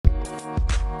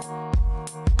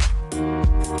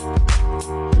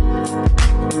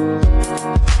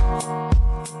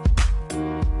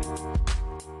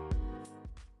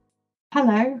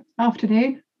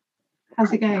afternoon.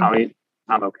 How's it going? How are you?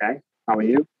 I'm okay. How are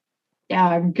you? Yeah,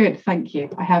 I'm good, thank you.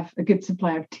 I have a good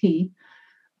supply of tea.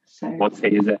 So what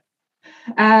tea is it?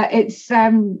 It's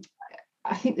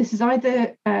I think this is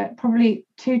either probably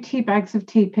 2 tea bags of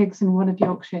tea pigs and 1 of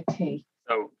Yorkshire tea.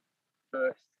 So,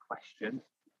 first question: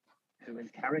 who is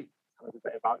Ceri? Tell us a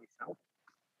bit about yourself.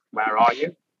 Where are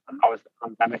you? And how has the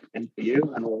pandemic been for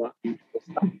you? And all that beautiful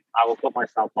stuff. I will put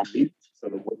myself on mute so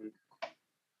the wouldn't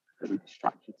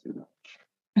distract you too much.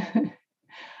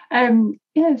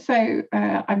 So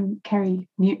I'm Ceri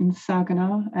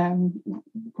Newton-Sargunar.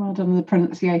 Well done on the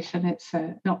pronunciation. It's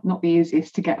not the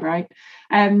easiest to get right.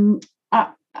 I'm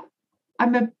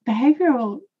a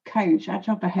behavioural coach,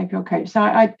 Agile Behavioural Coach. So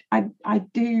I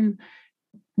do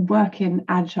work in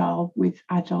Agile with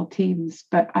Agile teams,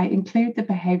 but I include the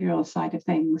behavioural side of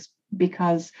things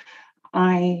because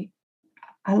I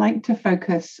like to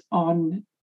focus on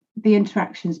the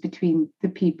interactions between the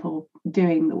people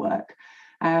doing the work.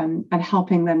 And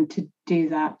helping them to do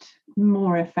that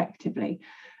more effectively,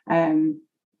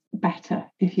 better,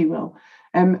 if you will.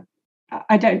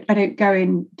 I don't go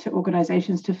into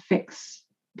organisations to fix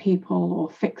people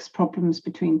or fix problems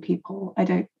between people. I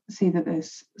don't see that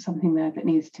there's something there that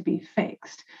needs to be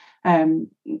fixed.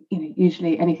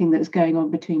 Usually anything that's going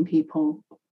on between people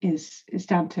is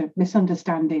down to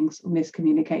misunderstandings or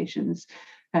miscommunications,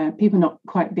 people not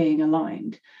quite being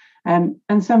aligned.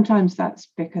 And sometimes that's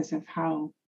because of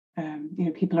how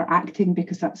people are acting,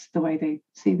 because that's the way they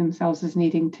see themselves as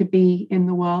needing to be in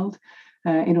the world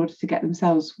in order to get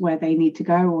themselves where they need to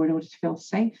go or in order to feel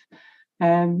safe.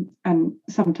 And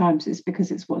sometimes it's because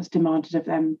it's what's demanded of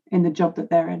them in the job that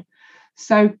they're in.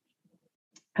 So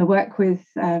I work with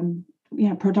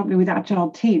predominantly with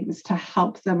Agile teams to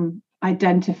help them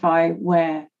identify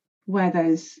where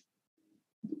those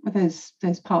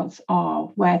parts are,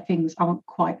 where things aren't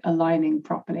quite aligning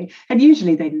properly. And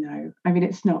usually they know. I mean,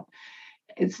 it's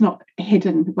not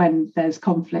hidden when there's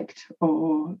conflict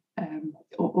or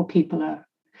people are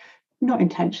not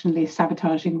intentionally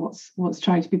sabotaging what's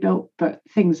trying to be built, but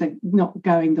things are not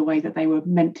going the way that they were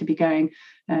meant to be going.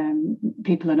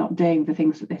 People are not doing the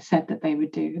things that they said that they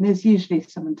would do. And there's usually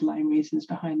some underlying reasons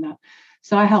behind that.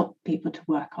 So I help people to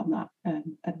work on that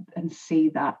and see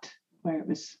that where it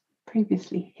was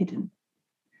previously hidden.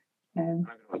 I'm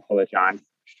going to apologise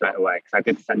straight away because I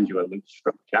did send you a loose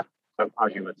structure. So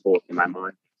as you were talking, my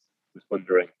mind was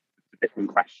wondering the different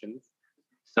questions.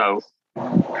 So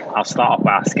I'll start off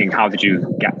by asking, how did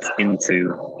you get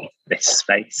into this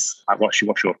space? Like, what's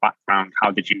your background?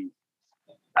 How did you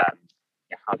find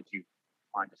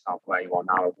yourself where you are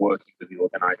now, working with the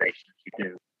organisations you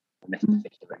do in this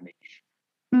particular niche?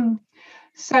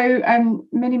 So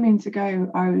many moons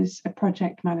ago, I was a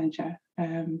project manager.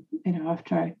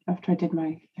 After I did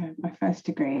my first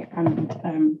degree,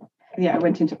 and I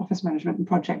went into office management and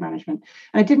project management.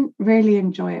 I didn't really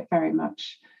enjoy it very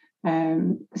much,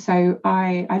 so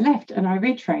I left and I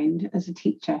retrained as a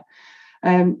teacher.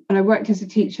 And I worked as a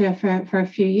teacher for a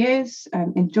few years.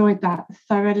 Enjoyed that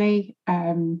thoroughly,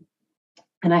 and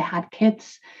I had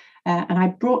kids, and I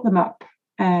brought them up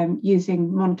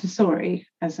using Montessori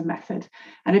as a method.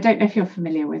 And I don't know if you're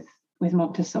familiar with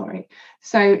Montessori.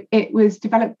 So it was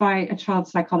developed by a child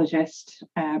psychologist,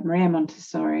 Maria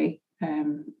Montessori,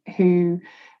 who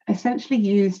essentially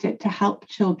used it to help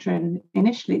children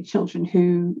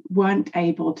who weren't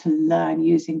able to learn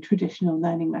using traditional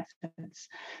learning methods.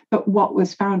 But what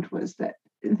was found was that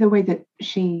the way that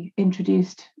she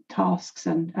introduced tasks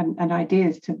and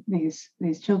ideas to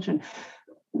these children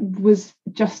was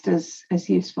just as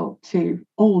useful to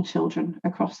all children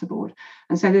across the board.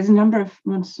 And so there's a number of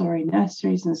Montessori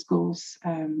nurseries and schools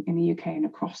in the UK and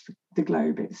across the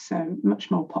globe. It's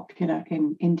much more popular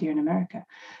in India and America.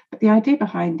 But the idea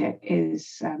behind it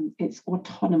is it's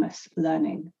autonomous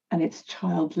learning and it's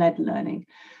child-led learning.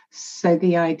 So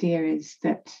the idea is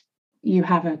that you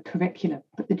have a curriculum,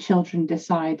 but the children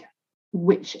decide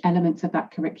which elements of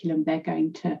that curriculum they're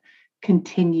going to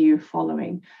continue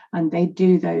following, and they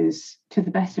do those to the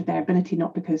best of their ability,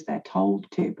 not because they're told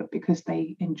to, but because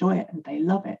they enjoy it and they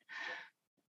love it.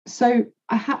 So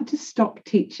I had to stop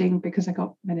teaching because I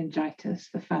got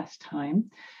meningitis the first time,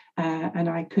 and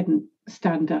I couldn't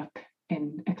stand up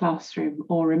in a classroom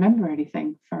or remember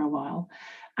anything for a while.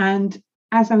 And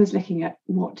as I was looking at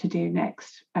what to do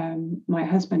next, my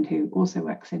husband, who also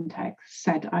works in tech,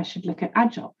 said I should look at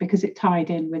Agile because it tied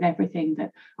in with everything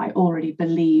that I already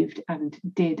believed and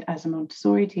did as a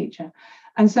Montessori teacher.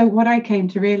 And so what I came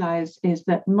to realize is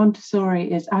that Montessori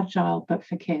is Agile, but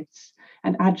for kids,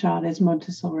 and Agile is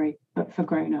Montessori, but for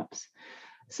grown-ups.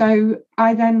 So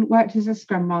I then worked as a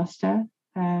Scrum Master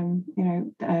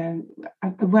I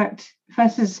worked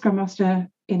first as a Scrum Master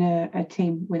in a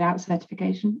team without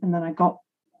certification, and then I got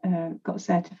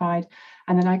certified,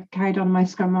 and then I carried on my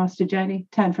Scrum Master journey,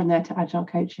 turned from there to Agile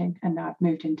coaching, and now I've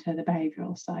moved into the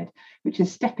behavioural side, which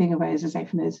is stepping away, as I say,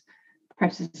 from those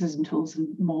processes and tools and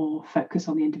more focus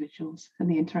on the individuals and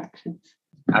the interactions.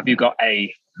 Have you got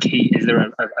a key? Is there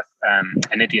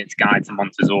an idiot's guide to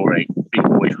Montessori that you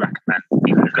always recommend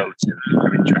people go to if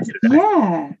they're interested in it?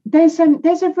 Yeah, there's a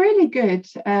really good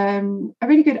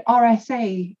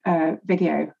RSA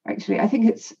video, actually. I think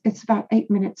it's about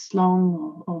 8 minutes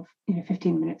long or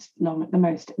 15 minutes long at the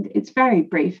most. It's very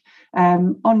brief,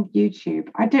 on YouTube.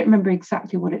 I don't remember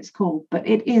exactly what it's called, but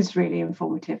it is really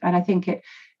informative, and I think it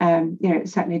it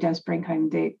certainly does bring home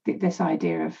this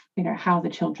idea of how the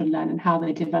children learn and how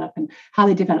they develop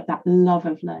that love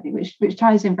of learning, which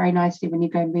ties in very nicely when you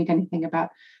go and read anything about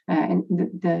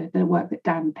the work that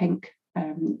Dan Pink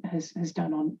has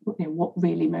done on what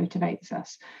really motivates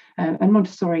us, and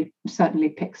Montessori certainly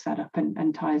picks that up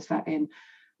and ties that in.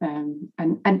 And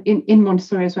in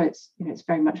Montessori as well, it's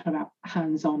very much about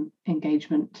hands-on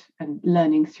engagement and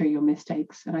learning through your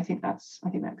mistakes, and I think that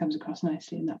comes across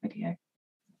nicely in that video.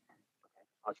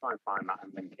 I'll try and find that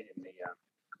and link it in the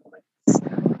comments.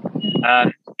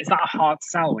 Is that a hard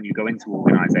sell when you go into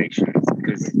organisations?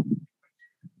 Because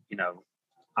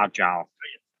Agile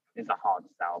is a hard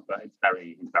sell, but it's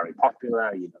very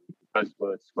popular.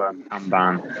 Buzzwords, Scrum,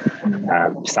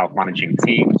 Kanban, self-managing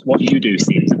teams. What you do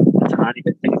seems a tiny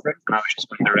bit different, and I was just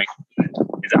wondering,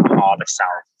 is it a harder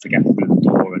sell to get through the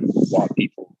door, and what are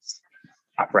people's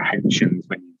apprehensions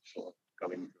when you sort of go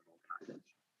into an organisation?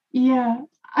 Yeah,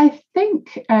 I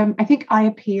think I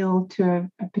appeal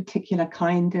to a particular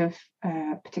kind of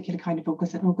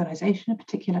organisation, a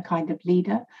particular kind of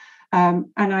leader,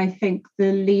 and I think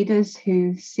the leaders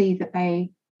who see that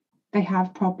they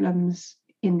have problems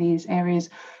in these areas,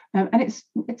 and it's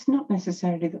not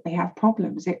necessarily that they have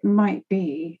problems. It might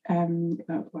be,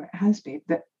 or it has been,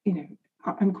 that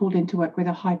I'm called in to work with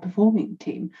a high performing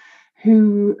team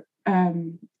who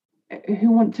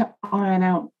want to iron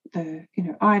out the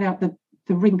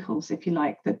wrinkles, if you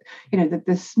like, the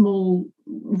small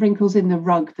wrinkles in the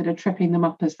rug that are tripping them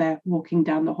up as they're walking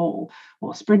down the hall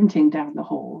or sprinting down the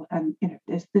hall, and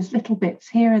there's little bits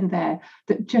here and there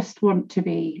that just want to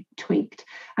be tweaked.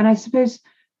 And I suppose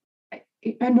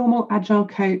a normal Agile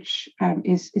coach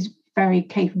is very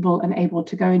capable and able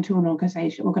to go into an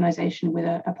organization with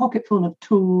a pocket full of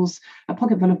tools, a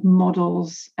pocket full of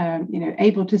models,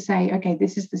 able to say, okay,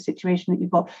 this is the situation that you've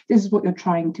got, this is what you're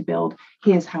trying to build,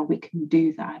 here's how we can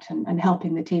do that, and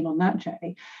helping the team on that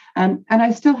journey. And I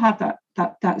still have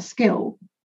that skill,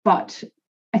 but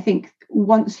I think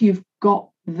once you've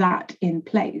got that in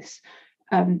place,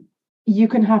 you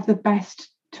can have the best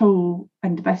tool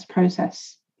and the best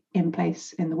process in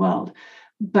place in the world.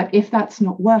 But if that's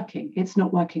not working, it's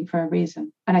not working for a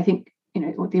reason. And I think,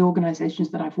 the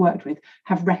organizations that I've worked with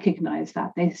have recognized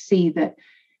that. They see that,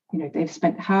 they've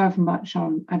spent however much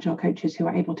on Agile coaches who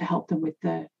are able to help them with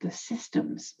the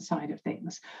systems side of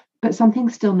things, but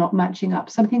something's still not matching up.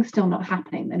 Something's still not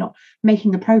happening. They're not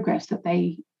making the progress that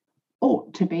they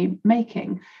ought to be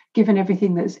making, given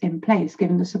everything that's in place,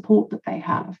 given the support that they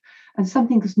have. And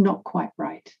something's not quite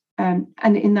right. And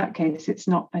in that case, it's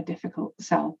not a difficult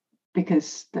sell,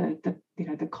 because the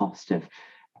cost of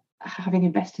having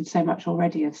invested so much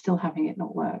already and still having it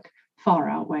not work far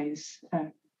outweighs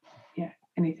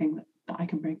anything that I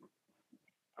can bring.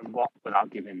 And what, without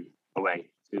giving away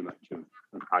too much of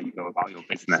how you go about your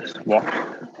business,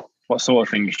 what sort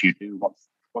of things do you do?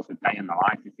 What's a day in the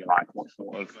life, if you like? What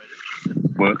sort of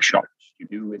workshops do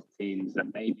you do with teams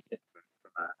that may be different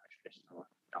from a traditional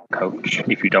coach,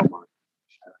 if you don't mind?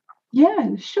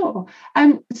 Yeah, sure.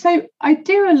 So I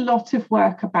do a lot of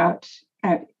work about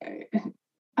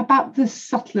the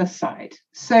subtler side.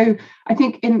 So I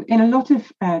think in a lot of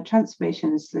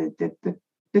transformations,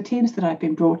 the teams that I've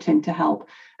been brought in to help,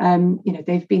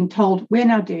 they've been told, we're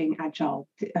now doing Agile,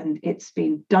 and it's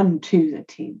been done to the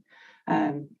team.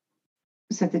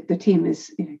 So that the team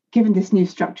is given this new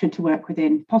structure to work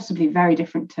within, possibly very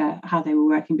different to how they were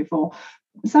working before.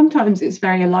 Sometimes it's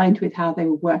very aligned with how they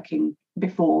were working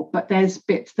before, but there's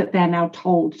bits that they're now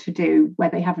told to do where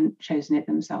they haven't chosen it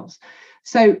themselves.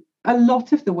 So a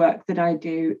lot of the work that I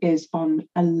do is on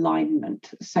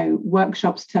alignment. So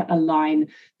workshops to align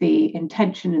the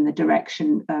intention and the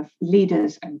direction of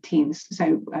leaders and teams.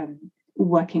 So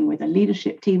working with a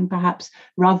leadership team, perhaps,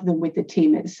 rather than with the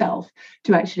team itself,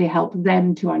 to actually help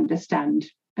them to understand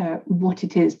what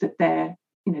it is that they're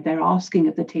they're asking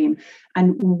of the team,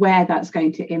 and where that's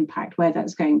going to impact, where they're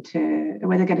going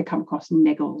to come across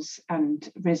niggles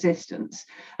and resistance,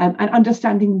 and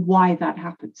understanding why that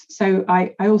happens. So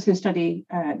I also study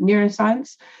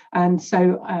neuroscience, and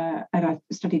I've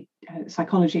studied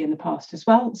psychology in the past as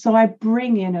well. So I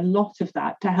bring in a lot of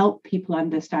that to help people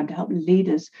understand, to help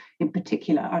leaders in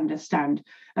particular understand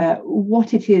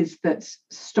what it is that's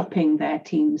stopping their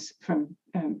teams from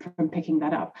picking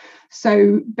that up.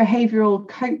 So behavioural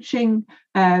coaching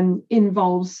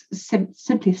involves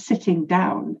simply sitting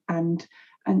down and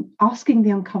asking the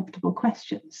uncomfortable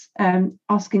questions,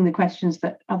 asking the questions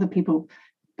that other people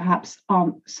perhaps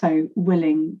aren't so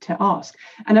willing to ask.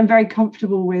 And I'm very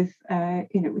comfortable with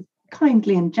with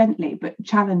kindly and gently, but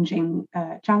challenging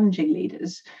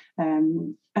leaders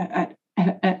at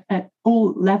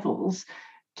all levels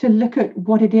to look at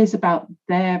what it is about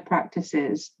their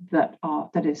practices that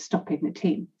is stopping the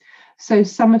team. So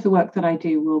some of the work that I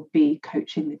do will be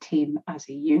coaching the team as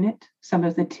a unit. Some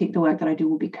of the work that I do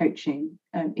will be coaching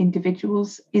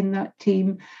individuals in that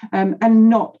team, and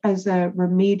not as a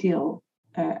remedial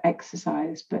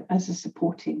exercise, but as a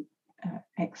supporting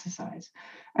exercise.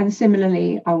 And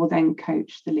similarly, I will then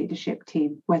coach the leadership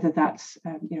team, whether that's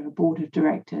a board of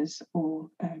directors or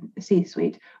a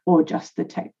C-suite, or just the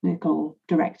technical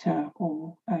director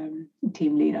or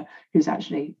team leader who's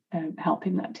actually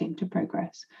helping that team to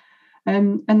progress.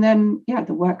 And then,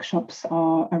 the workshops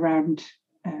are around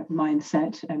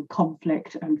mindset and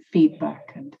conflict and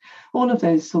feedback and all of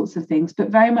those sorts of things, but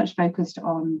very much focused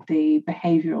on the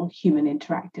behavioural human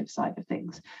interactive side of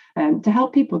things, to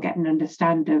help people get an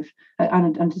understanding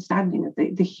of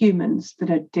the humans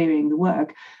that are doing the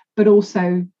work, but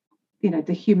also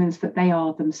the humans that they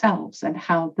are themselves and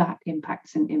how that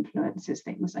impacts and influences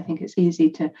things. I think it's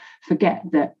easy to forget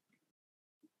that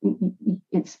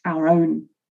it's our own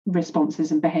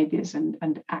responses and behaviors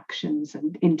and actions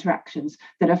and interactions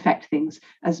that affect things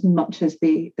as much as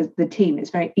the team.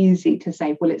 It's very easy to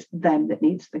say, well, it's them that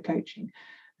needs the coaching.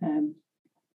 And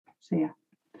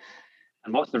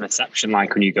what's the reception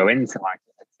like when you go into like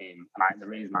a team? And the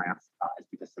reason I ask that is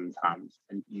because sometimes,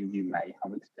 and you may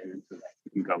have experience with it,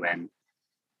 you can go in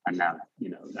and that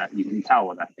you can tell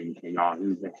what they're thinking, or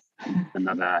who's this,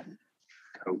 another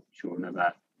coach or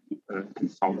another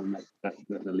consultant that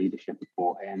the leadership has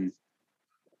brought in.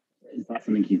 Is that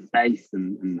something you face,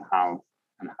 and how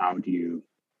do you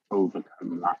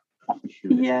overcome that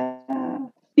opportunity?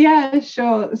 Yeah,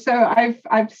 sure. So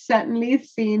I've certainly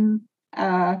seen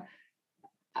I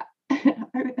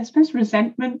suppose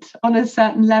resentment on a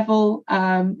certain level.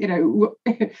 Who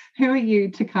are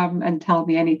you to come and tell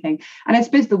me anything? And I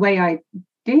suppose the way I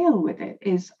deal with it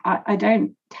is I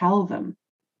don't tell them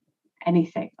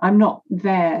anything. I'm not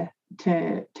there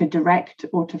to direct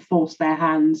or to force their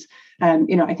hands.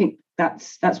 I think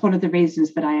that's one of the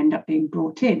reasons that I end up being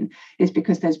brought in, is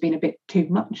because there's been a bit too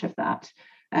much of that.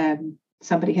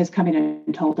 Somebody has come in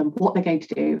and told them what they're going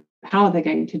to do, how they're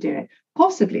going to do it,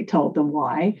 possibly told them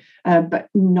why, but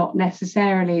not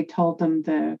necessarily told them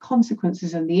the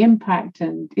consequences and the impact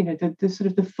and the sort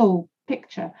of the full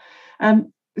picture.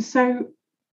 So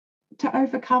to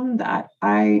overcome that,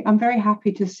 I'm very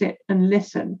happy to sit and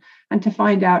listen and to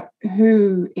find out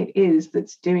who it is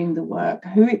that's doing the work,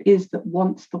 who it is that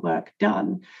wants the work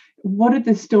done, what are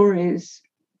the stories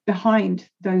behind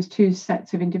those two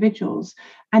sets of individuals,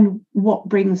 and what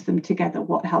brings them together,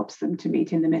 what helps them to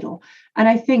meet in the middle. And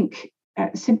I think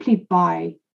simply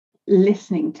by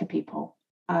listening to people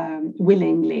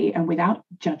willingly and without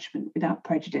judgment, without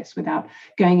prejudice, without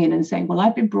going in and saying, well,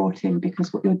 I've been brought in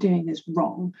because what you're doing is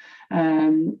wrong,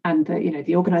 and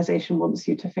the organization wants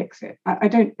you to fix it. I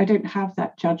don't have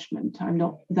that judgment. I'm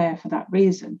not there for that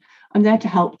reason. I'm there to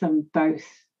help them both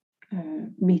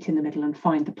meet in the middle and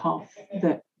find the path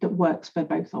that works for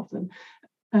both of them,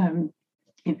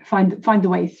 find the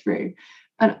way through.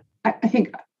 And I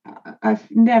think I've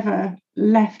never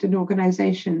left an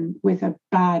organization with a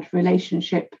bad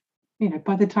relationship.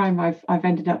 By the time I've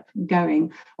ended up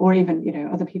going, or even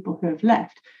other people who have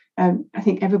left, I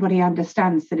think everybody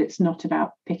understands that it's not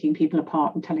about picking people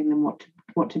apart and telling them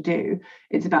what to do.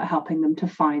 It's about helping them to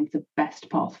find the best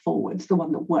path forwards, the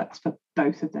one that works for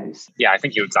both of those. Yeah, I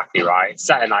think you're exactly right.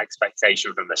 Setting that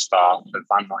expectation from the start that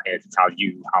I'm not here to tell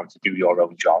you how to do your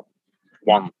own job.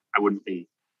 One, I wouldn't be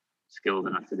skilled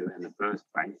enough to do it in the first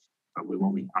place, but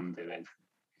what we can do is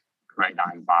create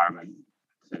that environment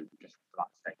to just that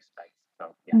safe space.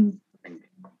 So I think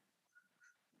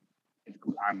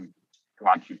I'm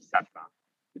glad you've said that,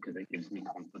 because it gives me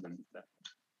confidence that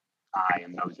I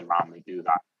and those around me do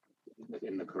that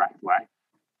in the correct way.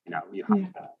 You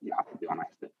have to be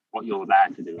honest that what you're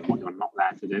there to do and what you're not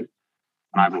there to do.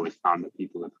 And I've always found that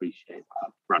people appreciate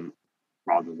that upfront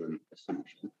rather than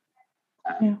assumption.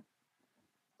 Yeah.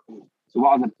 Cool. So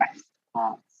what are the best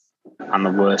parts and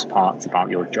the worst parts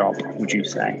about your job, would you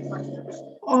say?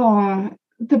 Oh,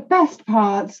 the best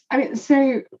parts. I mean,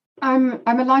 so I'm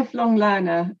a lifelong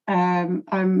learner.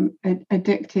 I'm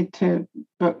addicted to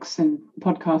books and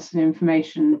podcasts and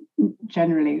information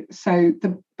generally. So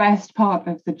the best part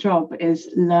of the job is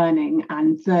learning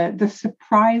and the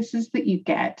surprises that you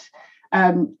get.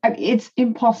 It's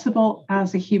impossible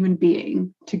as a human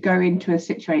being to go into a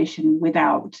situation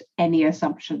without any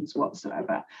assumptions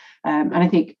whatsoever. And I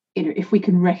think, if we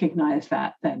can recognize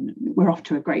that, then we're off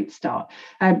to a great start.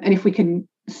 And if we can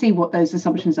see what those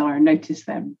assumptions are and notice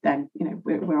them, then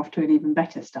we're off to an even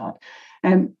better start.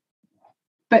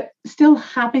 But still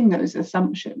having those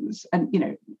assumptions,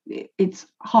 and it's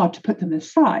hard to put them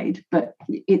aside, but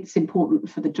it's important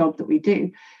for the job that we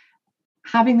do.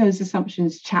 Having those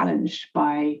assumptions challenged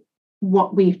by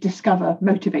what we discover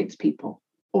motivates people,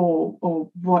 or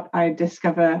what I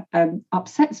discover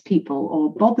upsets people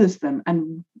or bothers them,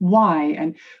 and why,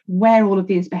 and where all of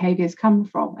these behaviours come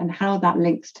from, and how that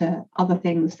links to other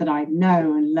things that I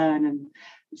know and learn and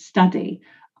study.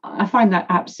 I find that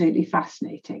absolutely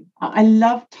fascinating. I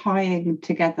love tying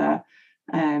together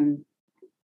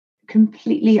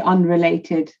completely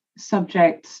unrelated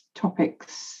subjects,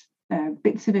 topics,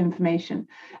 bits of information,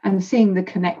 and seeing the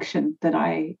connection that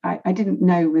I didn't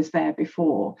know was there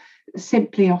before,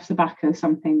 simply off the back of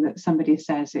something that somebody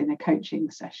says in a coaching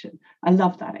session. I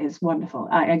love that. It's wonderful.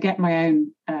 I get my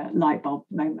own light bulb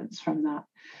moments from that.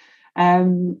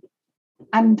 And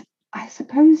I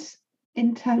suppose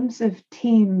in terms of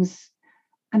teams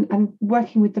and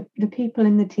working with the people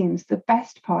in the teams, the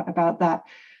best part about that,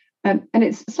 and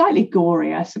it's slightly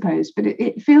gory, I suppose, but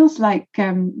it feels like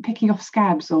picking off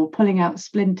scabs or pulling out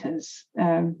splinters.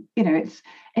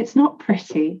 It's not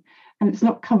pretty, and it's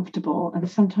not comfortable, and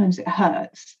sometimes it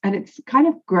hurts, and it's kind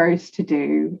of gross to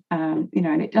do. And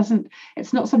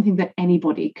it's not something that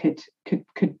anybody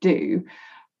could do.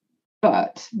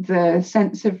 But the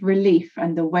sense of relief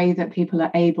and the way that people are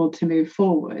able to move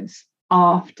forwards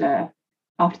after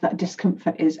that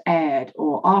discomfort is aired,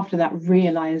 or after that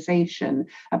realization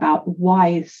about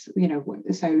why, so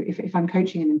if I'm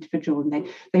coaching an individual and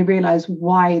they realize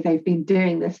why they've been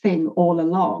doing this thing all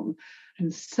along,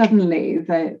 and suddenly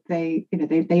they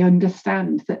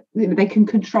understand that they can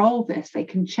control this, they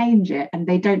can change it, and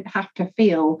they don't have to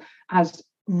feel as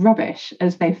rubbish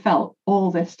as they felt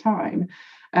all this time.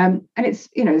 And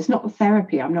it's not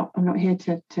therapy. I'm not here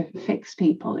to fix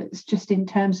people. It's just in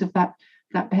terms of that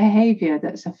behavior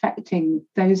that's affecting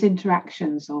those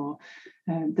interactions, or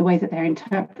the way that they're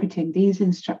interpreting these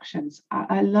instructions.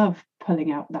 I love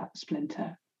pulling out that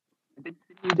splinter. Did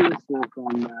you do a talk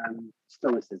on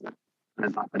stoicism? And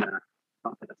has that been a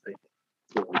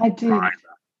sort of I did. driver?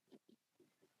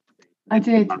 I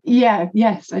did. Yeah.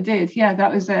 Yes, I did. Yeah,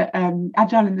 that was a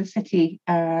Agile in the City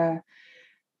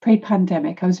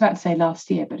pre-pandemic. I was about to say last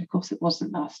year, but of course it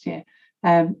wasn't last year.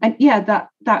 And yeah,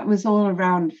 that was all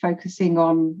around focusing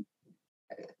on.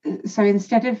 So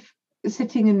instead of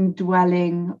sitting and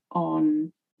dwelling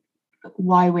on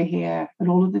why we're here and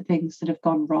all of the things that have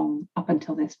gone wrong up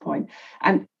until this point,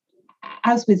 and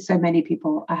as with so many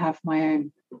people, I have my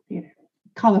own,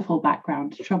 colourful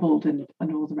background, troubled and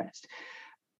all the rest.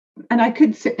 And I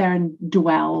could sit there and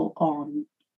dwell on,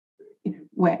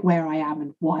 where I am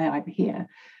and why I'm here.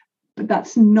 But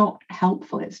that's not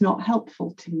helpful. It's not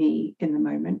helpful to me in the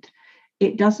moment.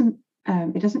 It doesn't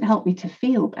help me to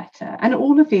feel better. And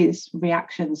all of these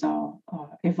reactions are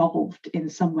evolved in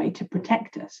some way to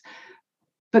protect us.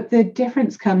 But the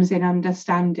difference comes in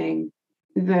understanding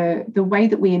the way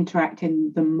that we interact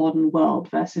in the modern world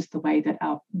versus the way that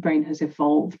our brain has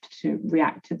evolved to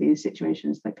react to these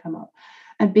situations that come up.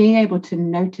 And being able to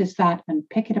notice that and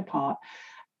pick it apart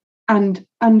and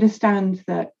understand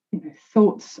that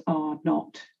thoughts are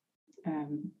not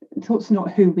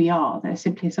who we are. They're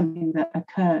simply something that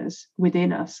occurs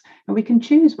within us, and we can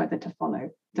choose whether to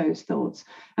follow those thoughts.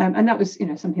 And that was,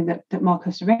 something that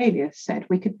Marcus Aurelius said.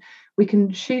 We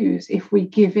can choose if we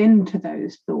give in to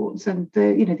those thoughts. And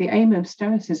the aim of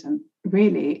Stoicism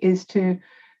really is to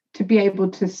be able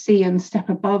to see and step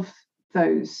above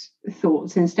those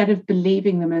thoughts instead of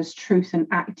believing them as truth and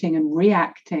acting and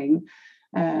reacting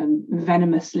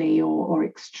venomously or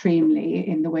extremely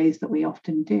in the ways that we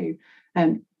often do.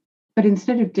 But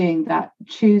instead of doing that,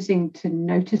 choosing to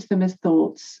notice them as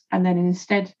thoughts, and then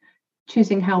instead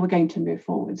choosing how we're going to move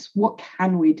forwards. What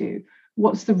can we do?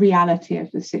 what's the reality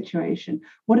of the situation?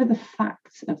 What are the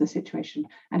facts of the situation?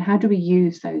 And how do we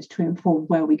use those to inform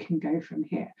where we can go from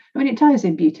here? I mean, it ties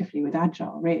in beautifully with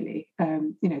Agile, really.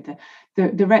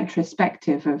 The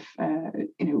retrospective of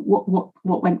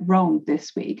what went wrong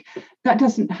this week, that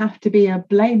doesn't have to be a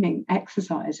blaming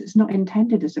exercise. It's not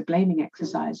intended as a blaming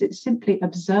exercise. It's simply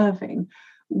observing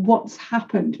what's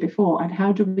happened before and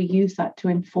how do we use that to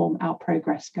inform our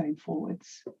progress going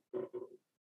forwards.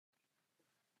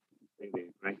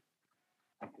 Right.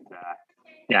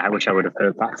 I wish I would have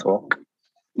heard that talk.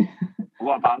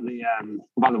 What about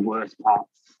the worst parts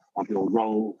of your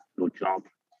role, your job?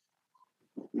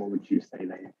 What would you say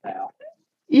they are?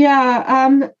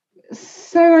 Yeah.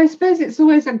 So I suppose it's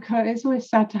always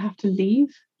sad to have to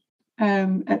leave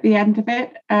at the end of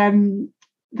it.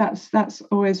 That's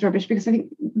always rubbish, because I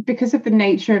think because of the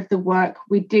nature of the work,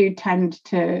 we do tend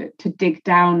to dig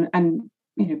down and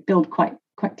build quite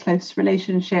close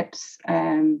relationships.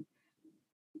 I'm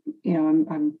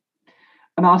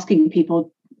asking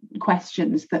people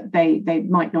questions that they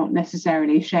might not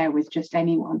necessarily share with just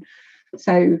anyone.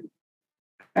 So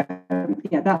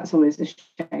that's always a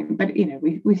shame. But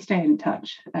we stay in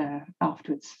touch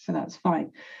afterwards, so that's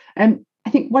fine. I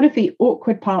think one of the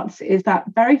awkward parts is that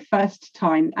very first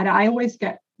time, and I always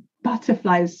get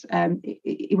butterflies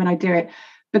when I do it,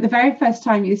 but the very first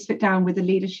time you sit down with a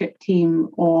leadership team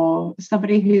or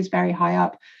somebody who's very high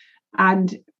up,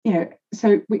 and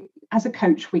so we, as a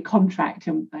coach, we contract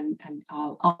and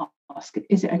I'll ask,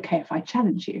 is it okay if I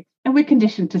challenge you? And we're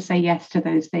conditioned to say yes to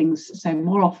those things. So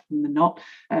more often than not,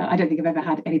 I don't think I've ever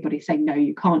had anybody say, no,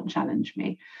 you can't challenge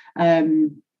me.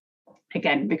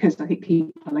 Again, because I think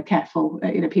people are careful.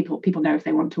 People know if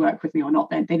they want to work with me or not.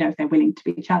 Then they know if they're willing to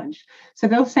be challenged. So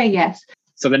they'll say yes.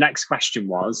 So the next question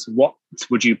was, what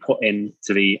would you put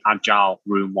into the Agile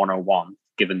Room 101,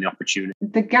 given the opportunity?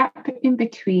 The gap in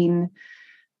between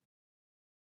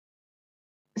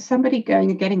somebody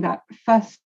going and getting that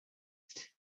first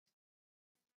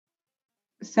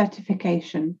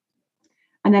certification,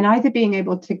 and then either being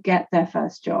able to get their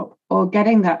first job or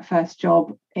getting that first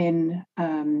job in,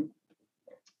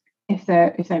 if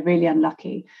they're really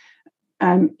unlucky,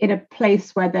 in a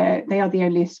place where they are the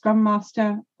only Scrum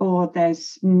Master, or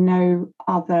there's no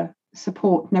other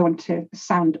support, no one to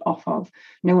sound off of,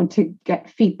 no one to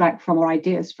get feedback from or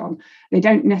ideas from. They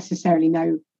don't necessarily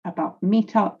know about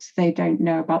meetups, they don't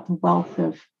know about the wealth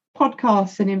of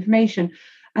podcasts and information.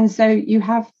 And so you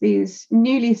have these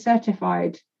newly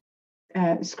certified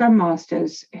Scrum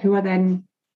Masters who are then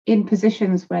in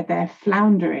positions where they're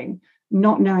floundering,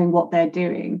 not knowing what they're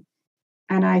doing.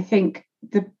 And I think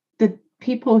the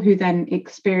people who then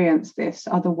experience this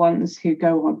are the ones who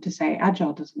go on to say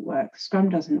Agile doesn't work, Scrum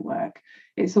doesn't work,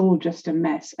 it's all just a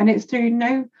mess. And it's through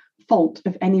no fault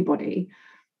of anybody.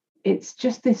 It's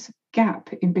just this gap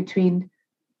in between,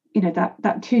 that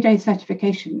 2-day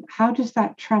certification. How does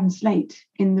that translate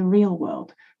in the real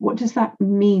world? What does that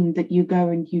mean that you go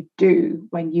and you do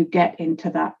when you get into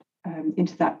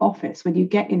that office, when you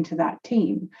get into that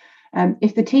team?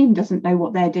 If the team doesn't know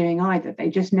what they're doing either, they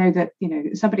just know that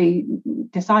somebody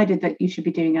decided that you should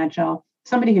be doing Agile.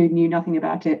 Somebody who knew nothing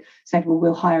about it said, well,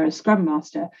 we'll hire a Scrum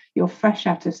Master. You're fresh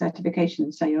out of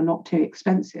certification, so you're not too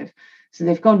expensive. So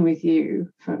they've gone with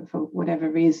you for whatever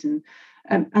reason.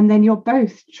 And then you're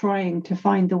both trying to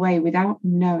find the way without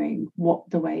knowing what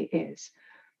the way is.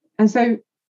 And so,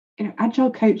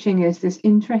 Agile coaching is this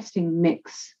interesting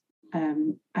mix,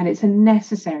 and it's a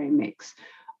necessary mix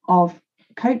of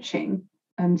coaching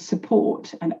and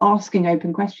support and asking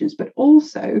open questions, but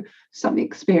also some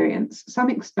experience, some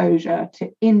exposure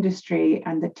to industry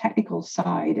and the technical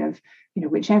side of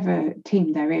whichever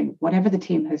team they're in, whatever the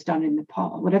team has done in the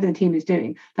past, whatever the team is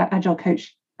doing, that Agile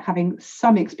coach having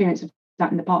some experience of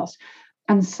that in the past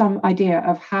and some idea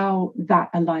of how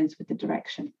that aligns with the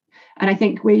direction. And I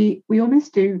think we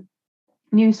almost do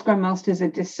new Scrum Masters a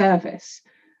disservice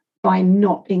by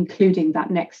not including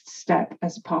that next step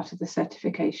as a part of the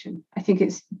certification. I think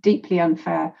it's deeply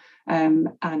unfair, and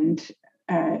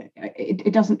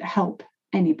it doesn't help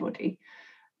anybody.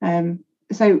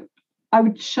 So I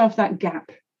would shove that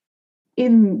gap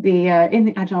in the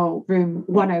Agile Room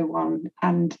 101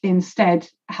 and instead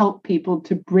help people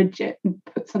to bridge it and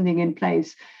put something in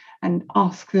place and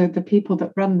ask the people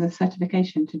that run the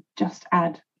certification to just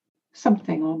add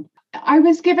something on. I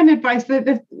was given advice that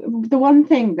the one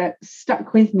thing that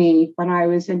stuck with me when I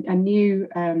was a new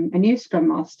Scrum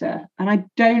Master, and I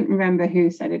don't remember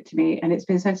who said it to me, and it's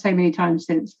been said so many times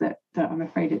since that I'm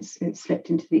afraid it's slipped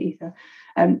into the ether.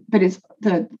 But it's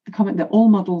the comment that all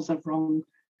models are wrong,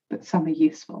 but some are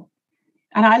useful.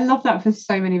 And I love that for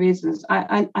so many reasons.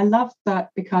 I love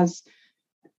that because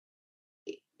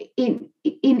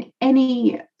in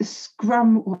any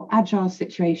Scrum or Agile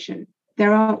situation,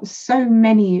 there are so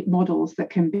many models that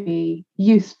can be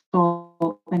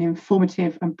useful and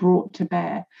informative and brought to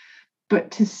bear.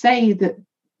 But to say that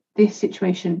this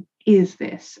situation is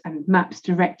this and maps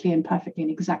directly and perfectly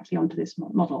and exactly onto this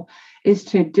model is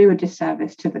to do a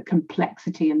disservice to the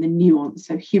complexity and the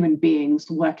nuance of human beings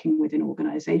working within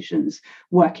organizations,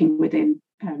 working within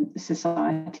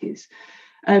societies.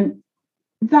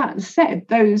 That said,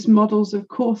 those models, of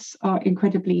course, are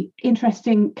incredibly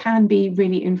interesting, can be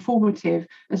really informative,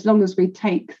 as long as we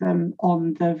take them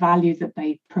on the value that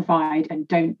they provide and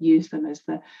don't use them as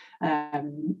the,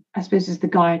 I suppose, as the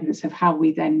guidance of how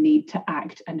we then need to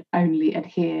act and only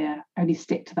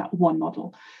stick to that one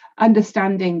model.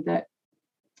 Understanding that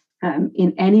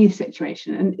in any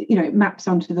situation, and it maps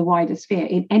onto the wider sphere,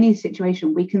 in any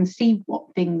situation, we can see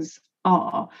what things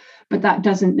are, but that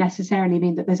doesn't necessarily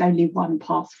mean that there's only one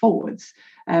path forwards.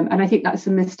 And I think that's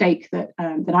a mistake that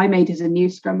I made as a new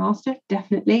Scrum Master,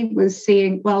 definitely, was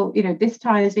seeing, well, this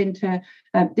ties into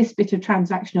this bit of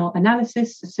transactional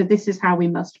analysis, so this is how we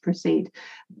must proceed.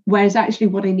 Whereas actually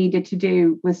what I needed to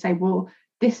do was say, well,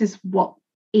 this is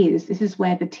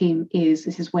where the team is,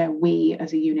 this is where we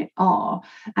as a unit are,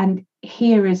 and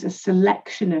here is a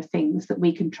selection of things that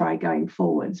we can try going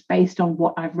forwards based on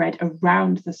what I've read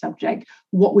around the subject.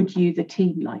 What would you, the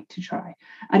team, like to try?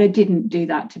 And I didn't do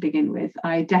that to begin with.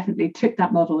 I definitely took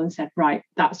that model and said, right,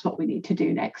 that's what we need to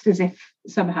do next, as if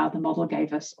somehow the model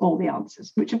gave us all the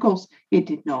answers, which of course it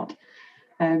did not.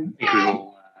 Been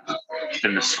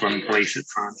the Scrum police at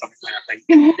times, obviously. I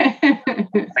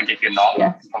think if you're not,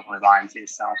 you're probably lying to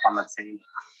yourself on the team.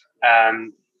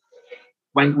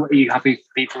 When are you happy for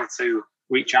people to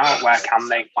reach out? Where can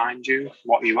they find you?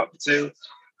 What are you up to?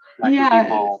 Where can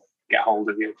people get hold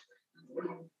of you?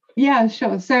 Yeah,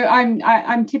 sure. So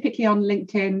I'm typically on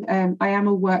LinkedIn. I am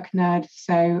a work nerd,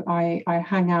 so I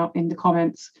hang out in the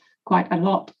comments quite a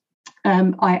lot.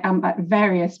 I am at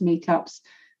various meetups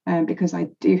because I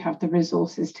do have the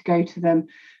resources to go to them,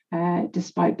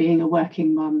 despite being a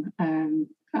working mum.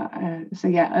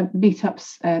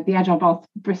 Meetups, the Agile Bath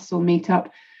Bristol meetup,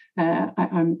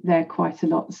 I'm there quite a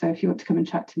lot. So if you want to come and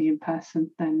chat to me in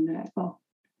person, then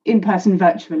in person,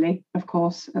 virtually, of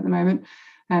course, at the moment.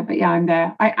 But yeah, I'm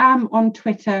there. I am on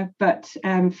Twitter, but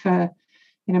for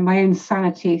my own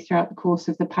sanity throughout the course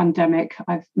of the pandemic,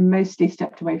 I've mostly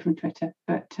stepped away from Twitter.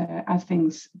 But as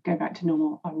things go back to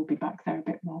normal, I will be back there a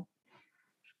bit more.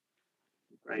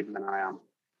 Braver than I am.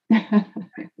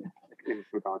 In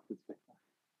regard to Twitter.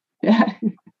 Yeah.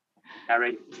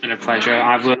 Ceri, it's been a pleasure.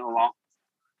 I've learned a lot.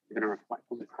 I'm going to reflect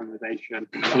on this conversation.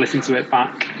 I'll listen to it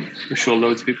back. I'm sure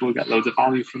loads of people will get loads of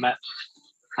value from it.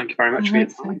 Thank you very much for your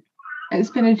time. It's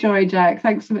been a joy, Jack.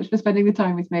 Thanks so much for spending the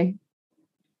time with me.